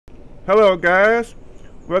Hello guys,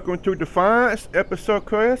 welcome to Defiance episode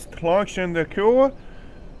quest, launching the cure.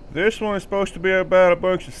 This one is supposed to be about a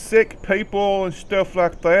bunch of sick people and stuff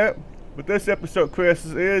like that, but this episode quest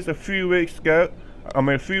is a few weeks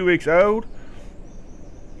old,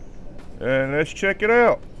 and let's check it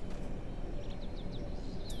out.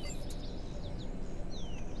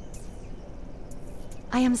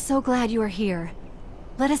 I am so glad you are here.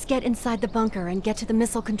 Let us get inside the bunker and get to the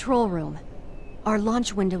missile control room. Our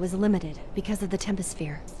launch window is limited because of the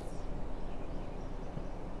temposphere.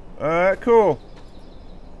 Alright, cool.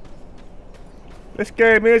 This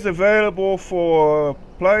game is available for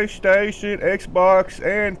PlayStation, Xbox,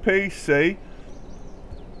 and PC.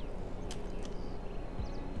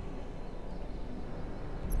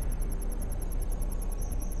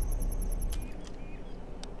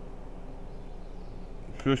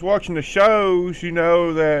 If you was watching the shows, you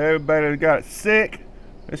know that everybody got sick.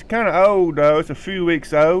 It's kind of old though, it's a few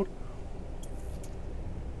weeks old.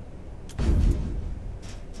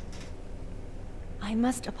 I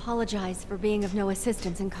must apologize for being of no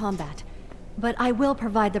assistance in combat, but I will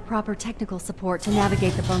provide the proper technical support to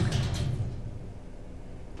navigate the bunker.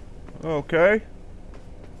 Okay.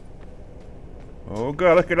 Oh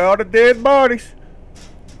god, look at all the dead bodies.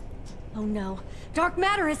 Oh no, dark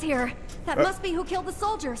matter is here. That must be who killed the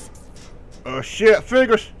soldiers. Oh shit,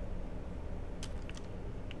 figures.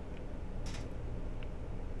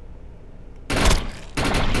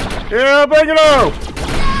 Yeah, bring it on!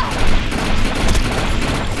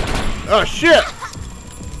 Oh shit!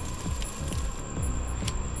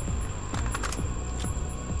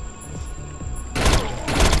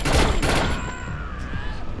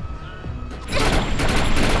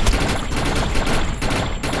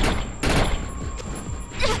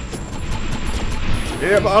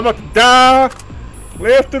 Yeah, but I'm about to die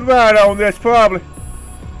left and right on this probably.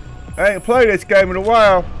 I ain't played this game in a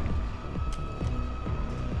while.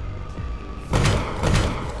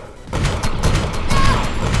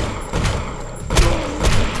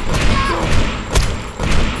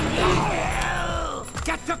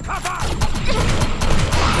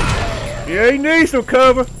 Yeah, he needs some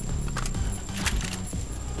cover.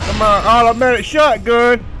 Come on, automatic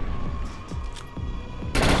shotgun.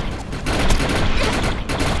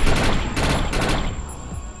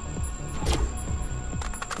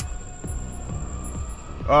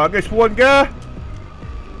 I guess one guy.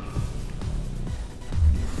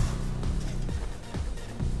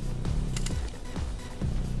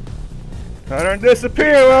 I done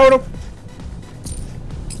disappear on him.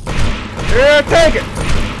 Yeah, take it.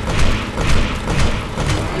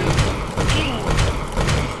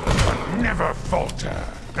 Never falter.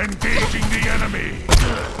 Engaging the enemy.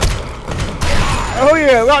 Oh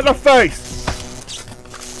yeah, right in the face.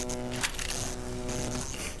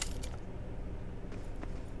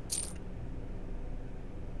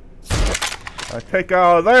 I take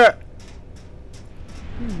all of that.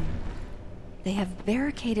 They have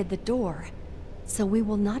barricaded the door, so we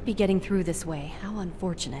will not be getting through this way. How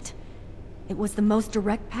unfortunate. It was the most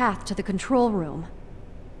direct path to the control room.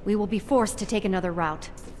 We will be forced to take another route.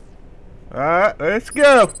 Alright, let's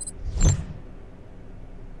go.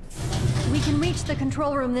 We can reach the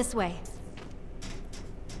control room this way.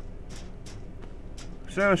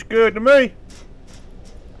 Sounds good to me.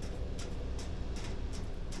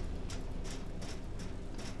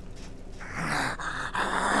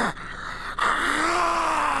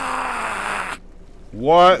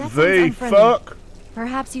 What the fuck?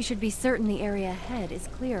 Perhaps you should be certain the area ahead is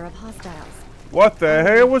clear of hostiles. What the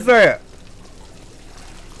hell was that?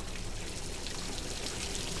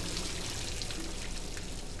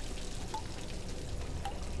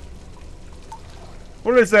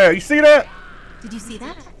 What is that? You see that? Did you see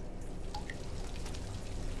that?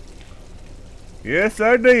 Yes,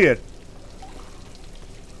 I did. It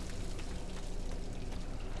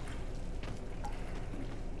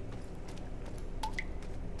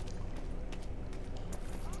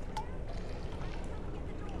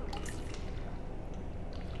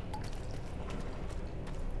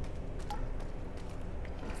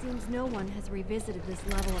seems no one has revisited this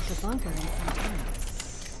level of the bunker in some time.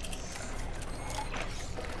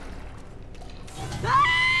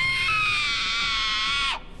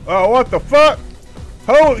 Oh, what the fuck?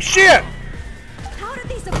 Holy shit! How did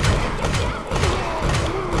these equipment get down here?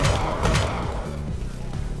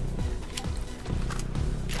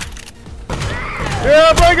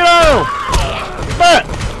 Yeah, bring it on! Get back!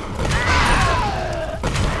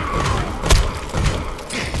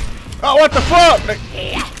 Oh, what the fuck?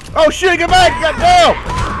 Oh shit, get back! Get down!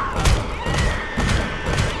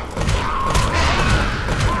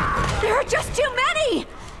 There are just too many!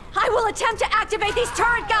 I will attempt to activate these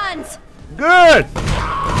turret guns! Good!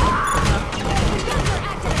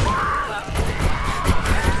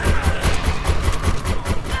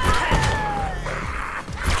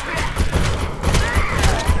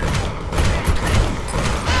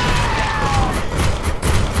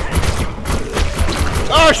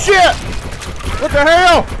 Oh shit! What the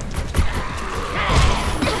hell?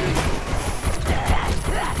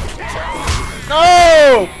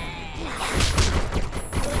 No!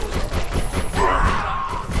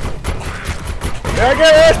 I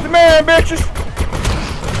gotta ask the man, bitches!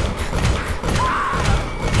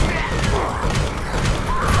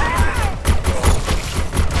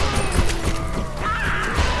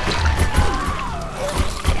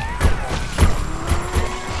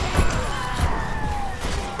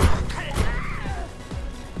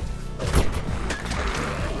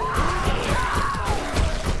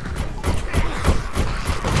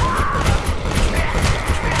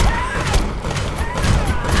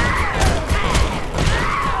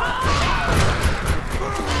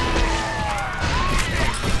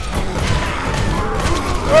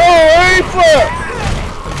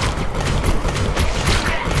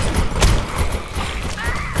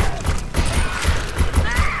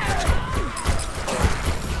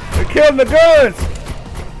 They're killing the guns!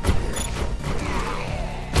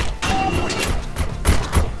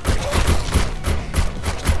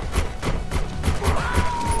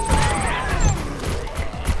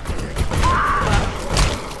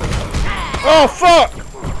 Oh fuck!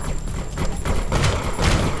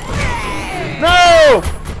 No!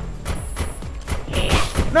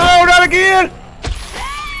 No, not again!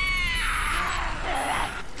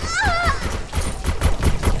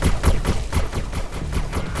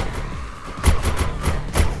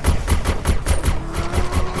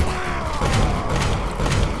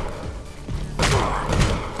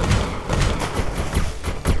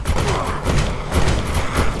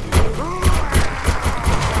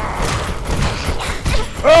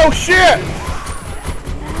 Oh shit!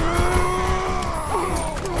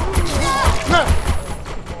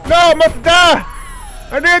 No, I'm about to die!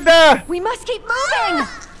 I did die! We must keep moving!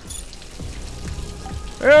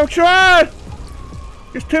 I'm trying!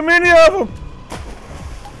 There's too many of them!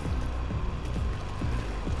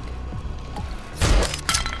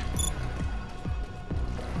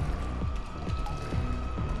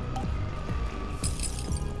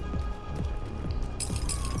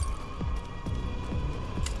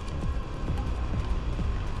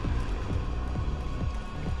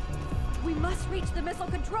 We must reach the missile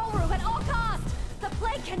control room at all costs! The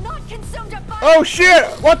plague cannot consume Defiance! Oh shit!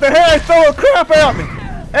 What the hell? He's throwing crap at me!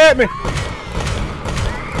 At me!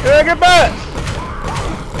 Yeah, get back!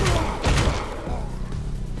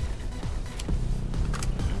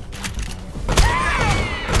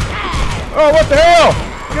 Oh, what the hell?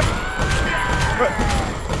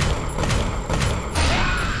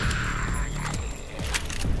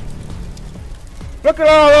 Look at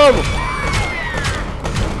all of them!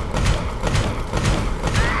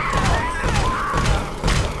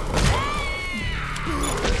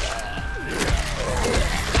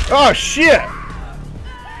 Oh shit!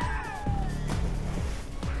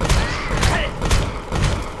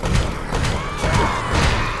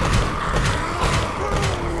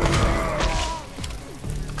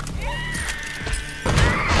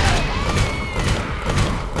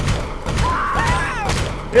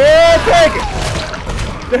 Yeah, take it!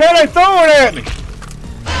 The hell they throwing at me?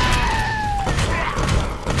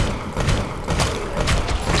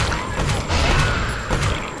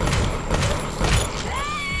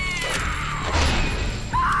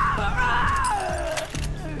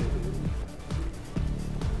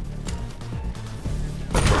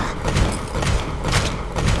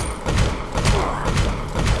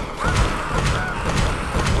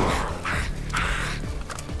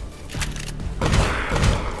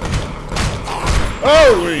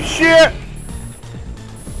 Holy shit!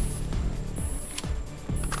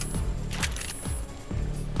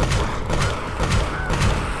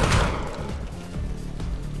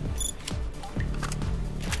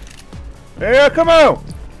 Yeah, come on!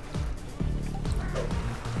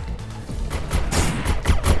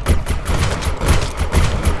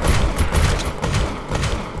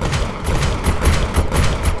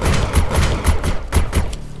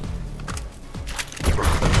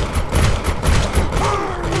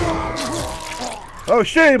 Oh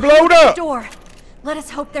shit, he blowed up! Door. Let us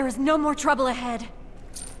hope there is no more trouble ahead.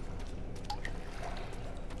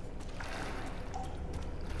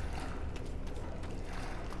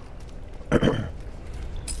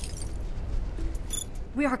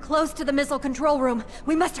 We are close to the missile control room.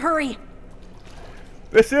 We must hurry.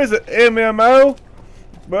 This is an MMO.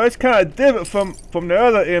 But it's kind of different from the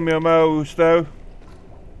other MMOs, though.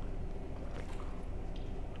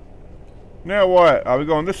 Now what? Are we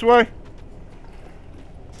going this way?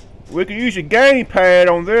 We can use your gamepad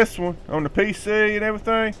on this one, on the PC and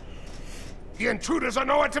everything. The intruders are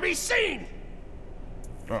nowhere to be seen!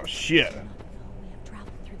 Oh shit. We have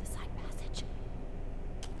traveled through the side passage.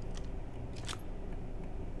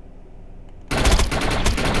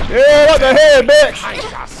 Yeah, what the hell, bitch?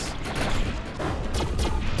 Behind us!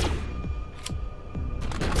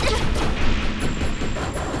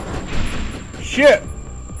 Shit.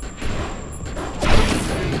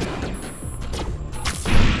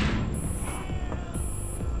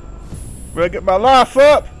 Better get my life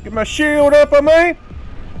up, get my shield up, I mean.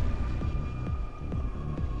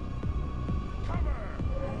 Cover!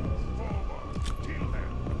 Forward! Kill them!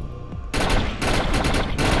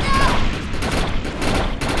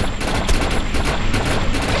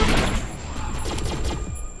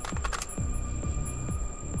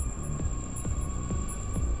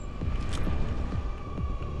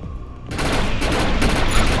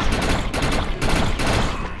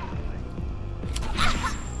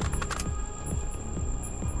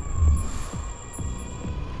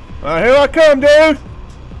 Here I come, dude.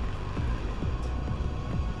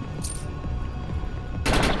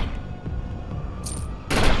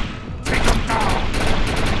 Take them down!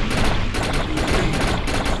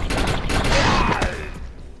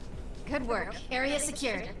 Good work. Area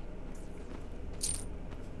secured.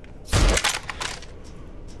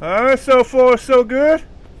 Alright, so far so good.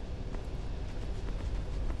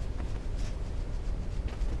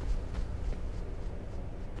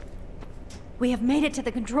 We have made it to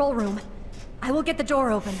the control room. I will get the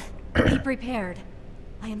door open. Be prepared.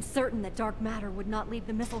 I am certain that dark matter would not leave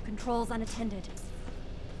the missile controls unattended.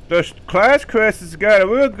 The Class Crest has got a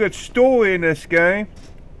real good story in this game.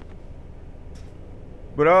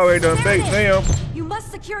 But I already done beat them. You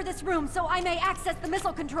must secure this room so I may access the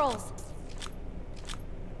missile controls.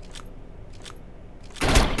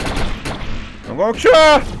 I'm gonna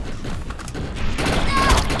try.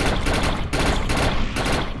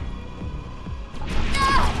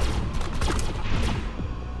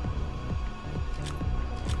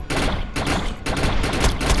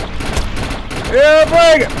 Yeah,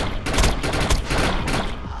 bring it!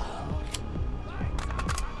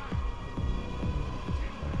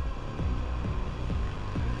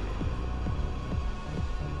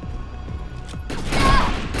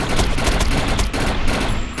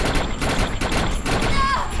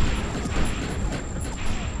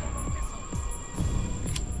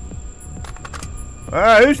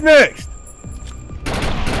 Alright, who's next?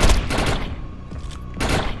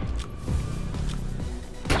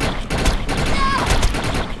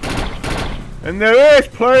 And there is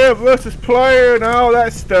player versus player and all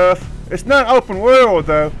that stuff. It's not open world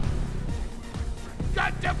though.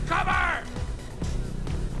 Got to cover!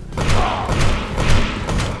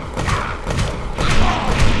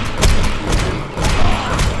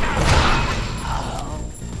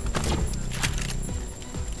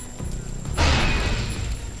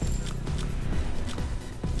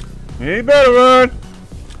 He better run.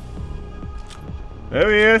 There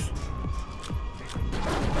he is.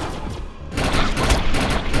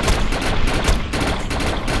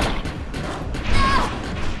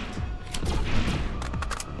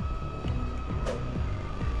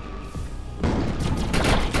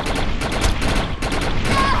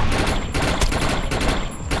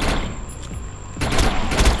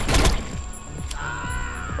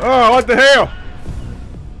 Oh, what the hell?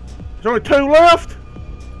 There's only 2 left?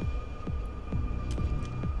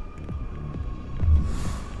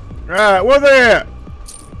 Alright, where they at?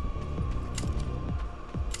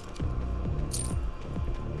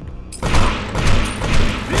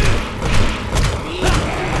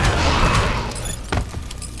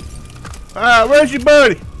 Alright, where's your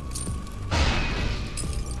buddy?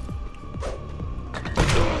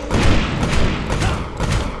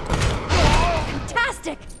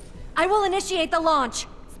 Fantastic! I will initiate the launch.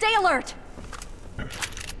 Stay alert!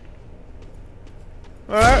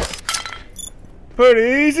 Alright.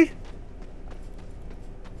 Pretty easy.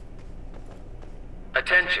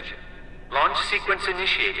 Attention. Launch sequence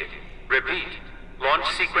initiated. Repeat. Launch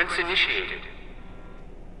sequence initiated.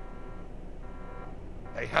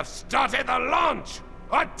 They have started the launch!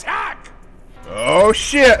 Attack! Oh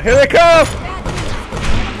shit, here they come!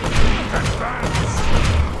 Advance!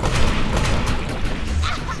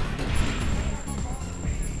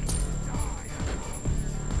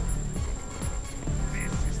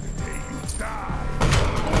 This is the day you die!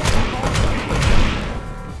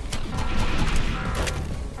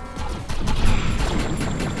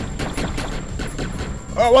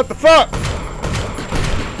 Oh, what the fuck?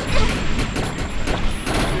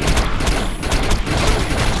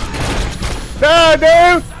 Die,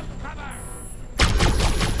 dude!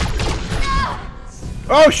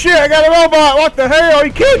 Oh shit, I got a robot! What the hell? Are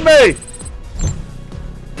you kidding me?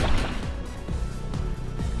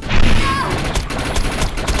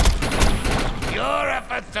 Your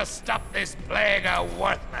efforts to stop this plague are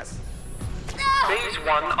worthless. Phase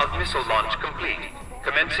 1 of missile launch complete.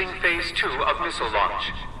 Commencing Phase 2 of missile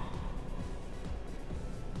launch.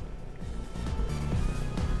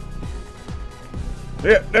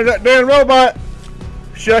 Yeah, there's that damn robot.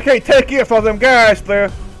 Shit, I can't take it for them guys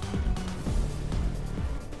there.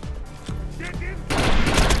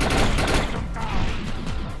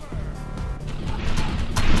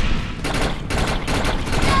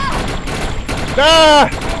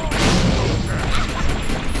 Die!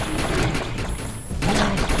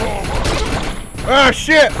 Ah,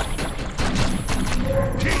 shit!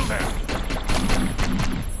 Kill them.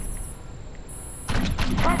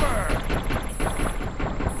 Cover.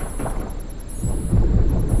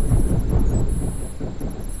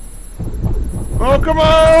 Oh, come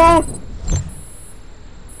on!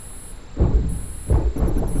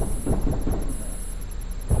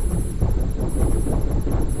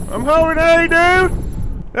 I'm holding A, dude!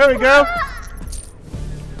 There we go.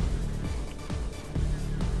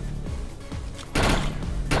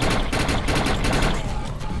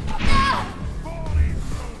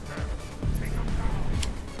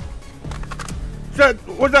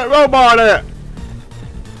 Where's that robot at?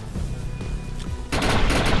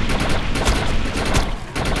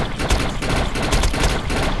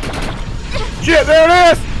 Shit,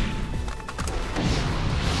 there it is!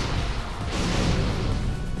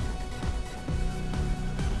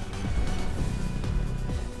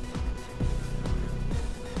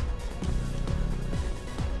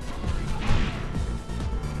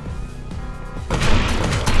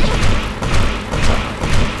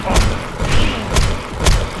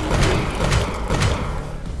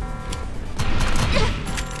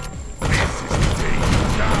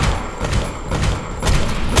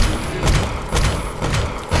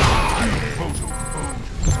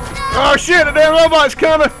 Oh shit, the damn robot's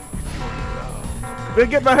coming! Better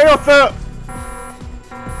get my health up!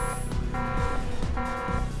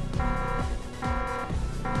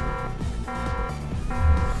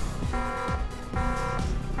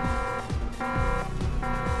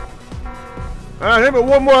 Alright, there but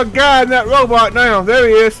one more guy in that robot now. There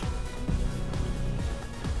he is.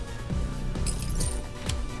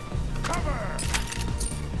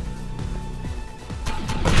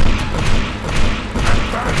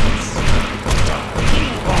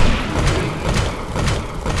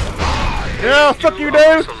 Yeah, fuck you,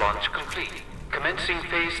 dude! Missile launch complete. Commencing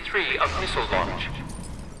Phase 3 of missile launch.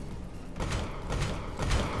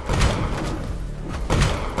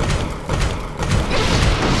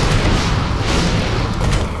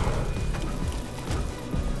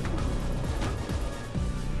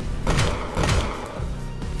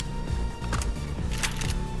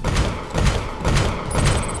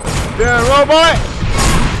 Damn robot!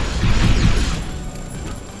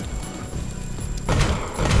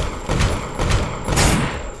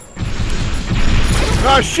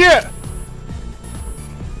 Oh shit!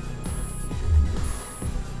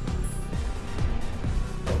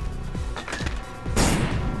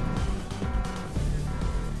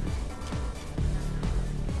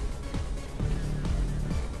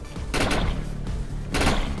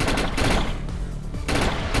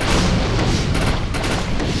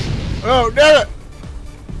 Oh damn it!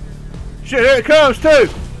 Shit, here it comes too!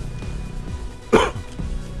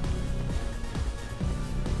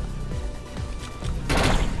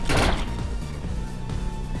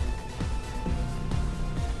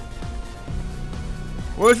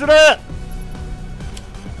 Where's it at?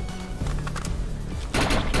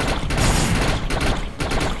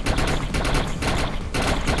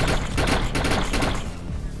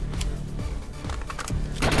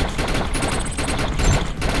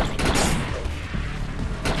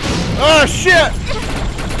 Oh shit!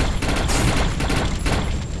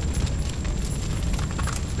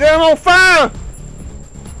 Damn, I'm on fire!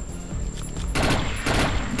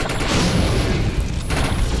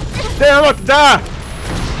 Damn, I'm about to die!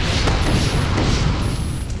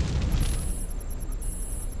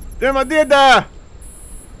 Damn, I did die!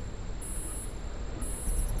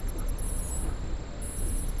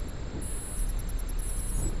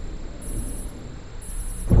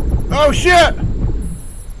 Oh shit!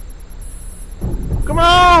 Come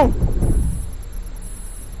on!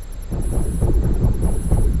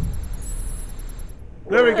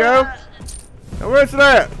 There we go. Now where's it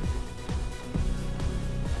at?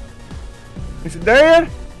 Is it dead?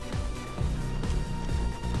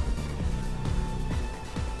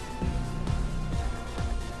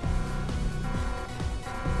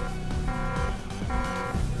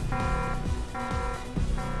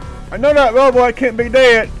 I know that robot can't be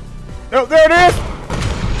dead. Oh, there it is!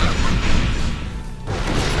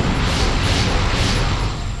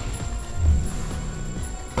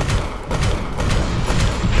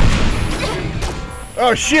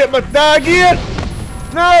 Oh shit, must die again?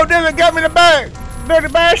 No, damn it, got me in the back! Dirty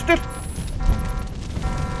bastard!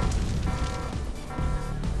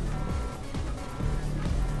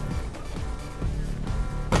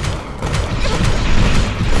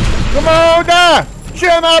 Come on, die!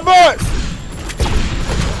 Shit my butts!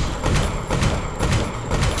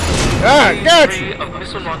 Ah, got Phase you! 3 of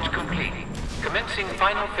missile launch complete. Commencing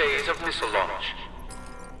final phase of missile launch.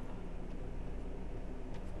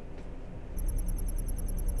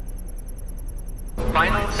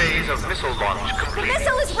 Final phase of missile launch complete. The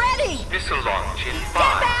missile is ready! Missile launch in Get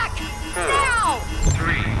 5, back! 4, Now!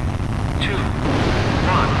 3, 2,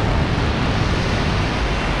 1.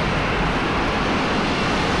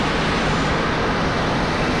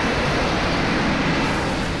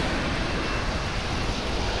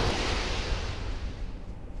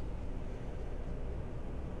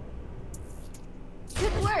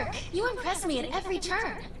 Good work! You impress me at every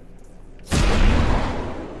turn.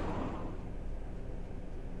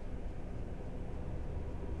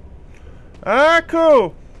 Alright,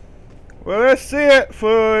 cool. Well, that's it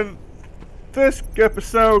for this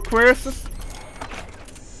episode, Crisis.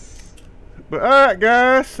 But alright,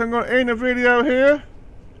 guys, I'm going to end the video here.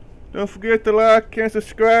 Don't forget to like and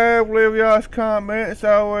subscribe, leave y'all's comments.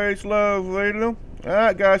 I always love reading them.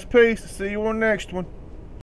 Alright, guys, peace. See you on the next one.